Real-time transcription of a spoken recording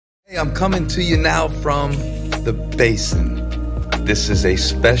Hey, I'm coming to you now from the Basin. This is a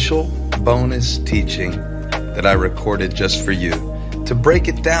special bonus teaching that I recorded just for you to break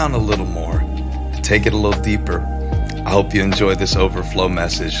it down a little more, to take it a little deeper. I hope you enjoy this overflow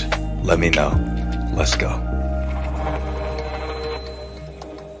message. Let me know. Let's go.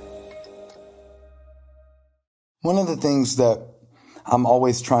 One of the things that I'm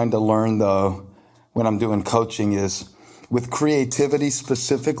always trying to learn, though, when I'm doing coaching is with creativity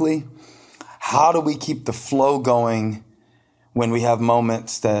specifically, how do we keep the flow going when we have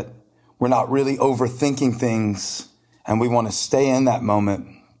moments that we're not really overthinking things and we want to stay in that moment?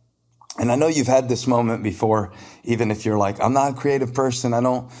 And I know you've had this moment before, even if you're like, I'm not a creative person. I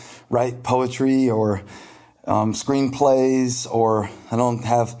don't write poetry or screenplays, or I don't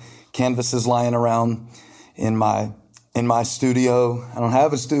have canvases lying around in my studio. I don't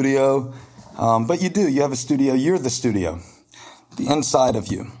have a studio. But you do. You have a studio. You're the studio. The inside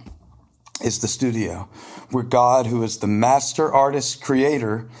of you is the studio where God, who is the master artist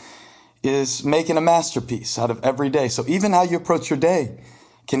creator, is making a masterpiece out of every day. So even how you approach your day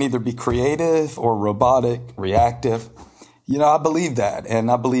can either be creative or robotic, reactive. You know, I believe that.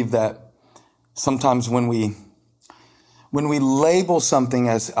 And I believe that sometimes when we label something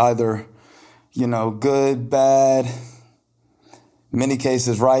as either, good, bad, many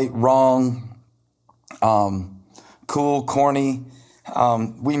cases, right, wrong, cool, corny,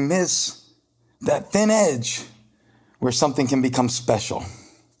 we miss that thin edge where something can become special.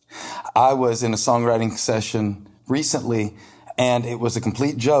 I was in a songwriting session recently, and it was a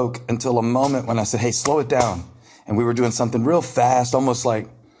complete joke until a moment when I said, hey, slow it down. And we were doing something real fast, almost like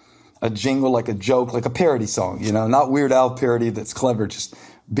a jingle, like a joke, like a parody song, not Weird Al parody that's clever, just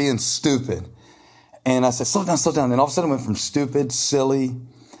being stupid. And I said, slow down, slow down. And all of a sudden it went from stupid, silly,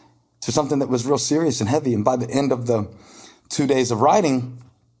 to something that was real serious and heavy. And by the end of the 2 days of writing,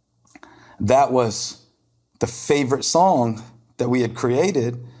 that was the favorite song that we had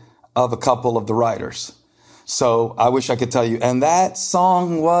created of a couple of the writers. So I wish I could tell you. And that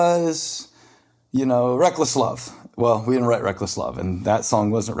song was, Reckless Love. Well, we didn't write Reckless Love, and that song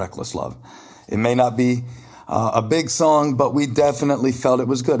wasn't Reckless Love. It may not be a big song, but we definitely felt it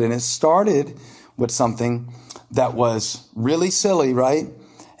was good. And it started with something that was really silly, right?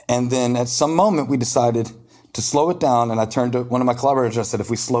 And then at some moment we decided to slow it down. And I turned to one of my collaborators. I said, if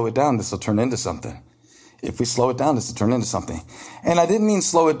we slow it down, this will turn into something. If we slow it down, this will turn into something. And I didn't mean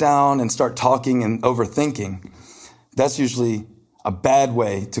slow it down and start talking and overthinking. That's usually a bad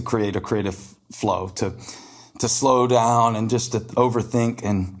way to create a creative flow, to slow down and just to overthink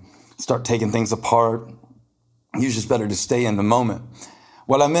and start taking things apart. Usually it's better to stay in the moment.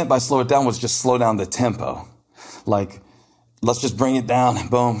 What I meant by slow it down was just slow down the tempo. Like, let's just bring it down,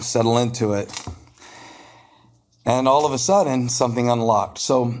 boom, settle into it. And all of a sudden, something unlocked.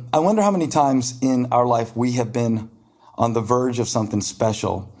 So I wonder how many times in our life we have been on the verge of something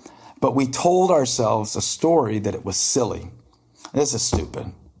special, but we told ourselves a story that it was silly. This is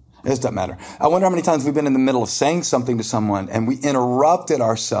stupid. It doesn't matter. I wonder how many times we've been in the middle of saying something to someone and we interrupted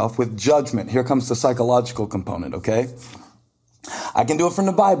ourselves with judgment. Here comes the psychological component, okay? I can do it from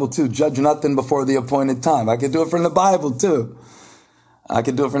the Bible too. Judge nothing before the appointed time. I can do it from the Bible too. I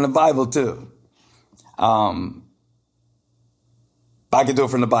can do it from the Bible too. I could do it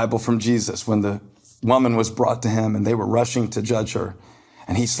from the Bible, from Jesus, when the woman was brought to him and they were rushing to judge her,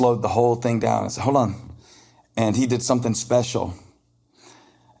 and he slowed the whole thing down and said, hold on. And he did something special,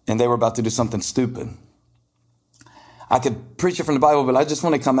 and they were about to do something stupid. I could preach it from the Bible, but I just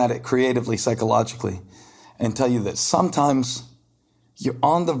want to come at it creatively, psychologically, and tell you that sometimes you're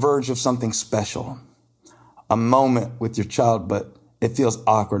on the verge of something special, a moment with your child, but it feels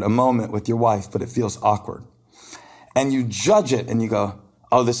awkward, a moment with your wife, but it feels awkward. And you judge it and you go,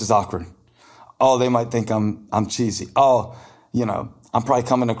 oh, this is awkward. Oh, they might think I'm cheesy. Oh, I'm probably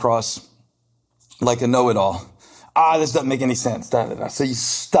coming across like a know-it-all. This doesn't make any sense. So you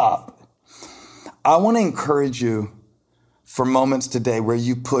stop. I want to encourage you for moments today where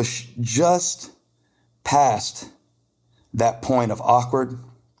you push just past that point of awkward.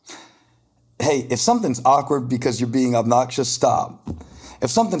 Hey, if something's awkward because you're being obnoxious, stop. If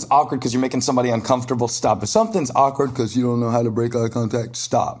something's awkward because you're making somebody uncomfortable, stop. If something's awkward because you don't know how to break eye contact,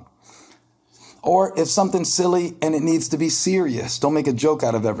 stop. Or if something's silly and it needs to be serious, don't make a joke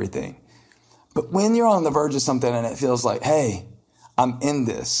out of everything. But when you're on the verge of something and it feels like, hey, I'm in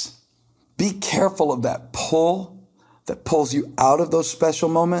this, be careful of that pull that pulls you out of those special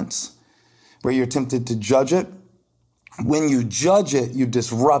moments where you're tempted to judge it. When you judge it, you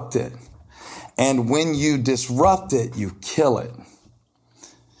disrupt it. And when you disrupt it, you kill it.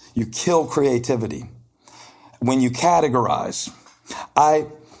 You kill creativity. When you categorize, I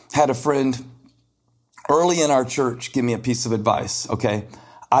had a friend early in our church give me a piece of advice, okay?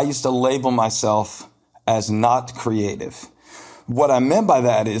 I used to label myself as not creative. What I meant by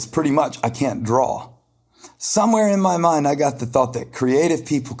that is pretty much I can't draw. Somewhere in my mind, I got the thought that creative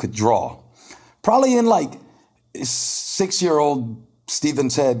people could draw. Probably in like 6-year-old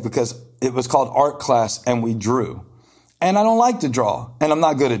Stephen's head, because it was called art class and we drew. And I don't like to draw, and I'm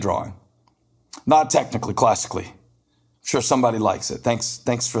not good at drawing. Not technically, classically. I'm sure somebody likes it.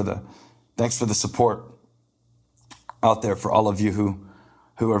 Thanks for the support out there for all of you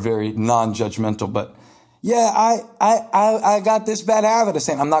who are very non-judgmental. But yeah, I got this bad habit of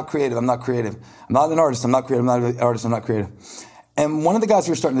saying, I'm not creative. I'm not an artist. I'm not creative. I'm not an artist. I'm not creative. And one of the guys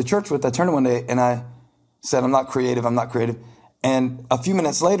we were starting the church with, I turned to one day and I said, I'm not creative. And a few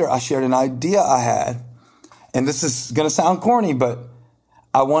minutes later, I shared an idea I had. And this is going to sound corny, but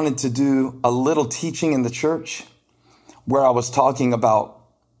I wanted to do a little teaching in the church where I was talking about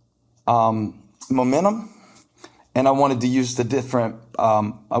momentum. And I wanted to use the different,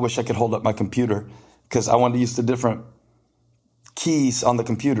 I wish I could hold up my computer, because I wanted to use the different keys on the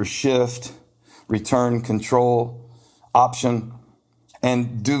computer: shift, return, control, option,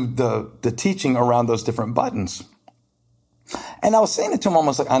 and do the teaching around those different buttons. And I was saying it to him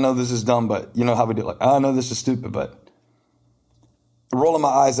almost like, I know this is dumb, but you know how we do it. Like, I know this is stupid, but rolling my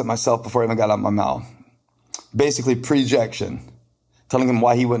eyes at myself before I even got out of my mouth. Basically projection. Telling him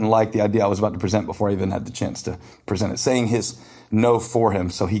why he wouldn't like the idea I was about to present before I even had the chance to present it. Saying his no for him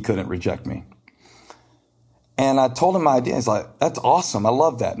so he couldn't reject me. And I told him my idea. He's like, that's awesome. I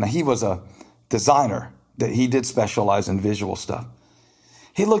love that. Now, he was a designer. That he did specialize in visual stuff.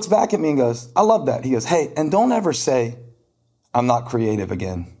 He looks back at me and goes, I love that. He goes, hey, and don't ever say I'm not creative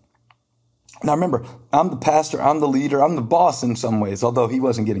again. Now, remember, I'm the pastor. I'm the leader. I'm the boss in some ways, although he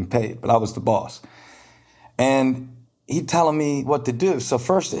wasn't getting paid, but I was the boss. And he'd telling me what to do. So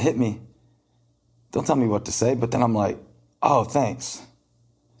first it hit me. Don't tell me what to say. But then I'm like, oh, thanks.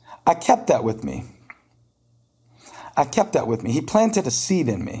 I kept that with me. He planted a seed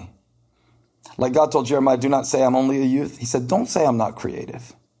in me. Like God told Jeremiah, do not say I'm only a youth. He said, don't say I'm not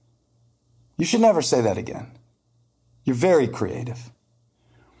creative. You should never say that again. You're very creative.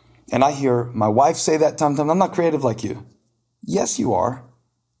 And I hear my wife say that sometimes, I'm not creative like you. Yes, you are.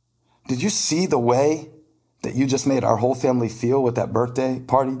 Did you see the way that you just made our whole family feel with that birthday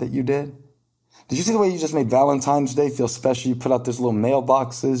party that you did? Did you see the way you just made Valentine's Day feel special? You put out those little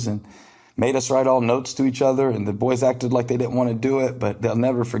mailboxes and made us write all notes to each other, and the boys acted like they didn't want to do it, but they'll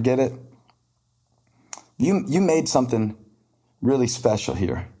never forget it. You made something really special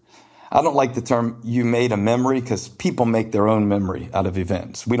here. I don't like the term you made a memory, because people make their own memory out of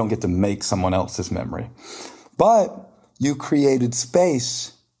events. We don't get to make someone else's memory. But you created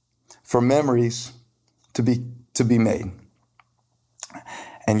space for memories to be made.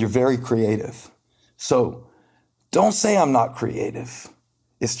 And you're very creative. So don't say I'm not creative.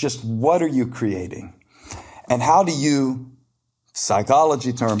 It's just, what are you creating? And how do you,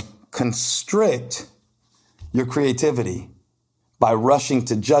 psychology term, constrict your creativity by rushing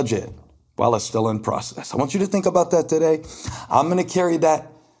to judge it while it's still in process? I want you to think about that today. I'm going to carry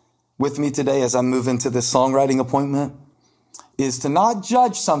that with me today as I move into this songwriting appointment, is to not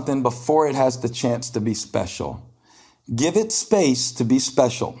judge something before it has the chance to be special. Give it space to be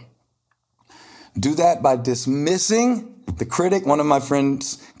special. Do that by dismissing the critic. One of my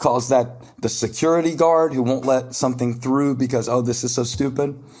friends calls that the security guard who won't let something through because, oh, this is so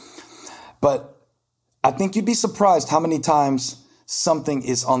stupid. But I think you'd be surprised how many times something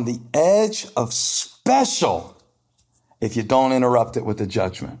is on the edge of special if you don't interrupt it with a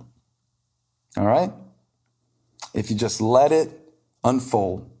judgment. All right? If you just let it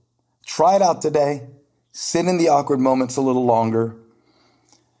unfold. Try it out today. Sit in the awkward moments a little longer.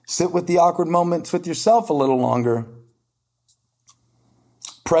 Sit with the awkward moments with yourself a little longer.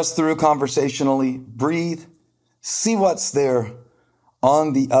 Press through conversationally. Breathe. See what's there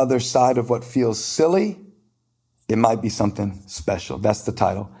on the other side of what feels silly. It might be something special. That's the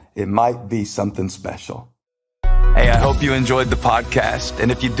title. It might be something special. Hey, I hope you enjoyed the podcast.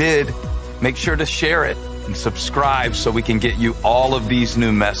 And if you did, make sure to share it and subscribe so we can get you all of these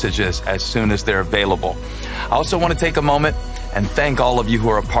new messages as soon as they're available. I also want to take a moment and thank all of you who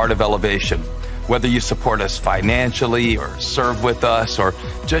are a part of Elevation. Whether you support us financially or serve with us or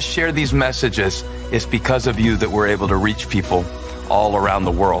just share these messages, it's because of you that we're able to reach people all around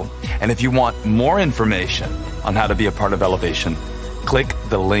the world. And if you want more information on how to be a part of Elevation, click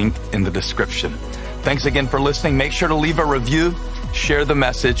the link in the description. Thanks again for listening. Make sure to leave a review, share the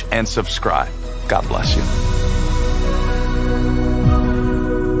message, and subscribe. God bless you.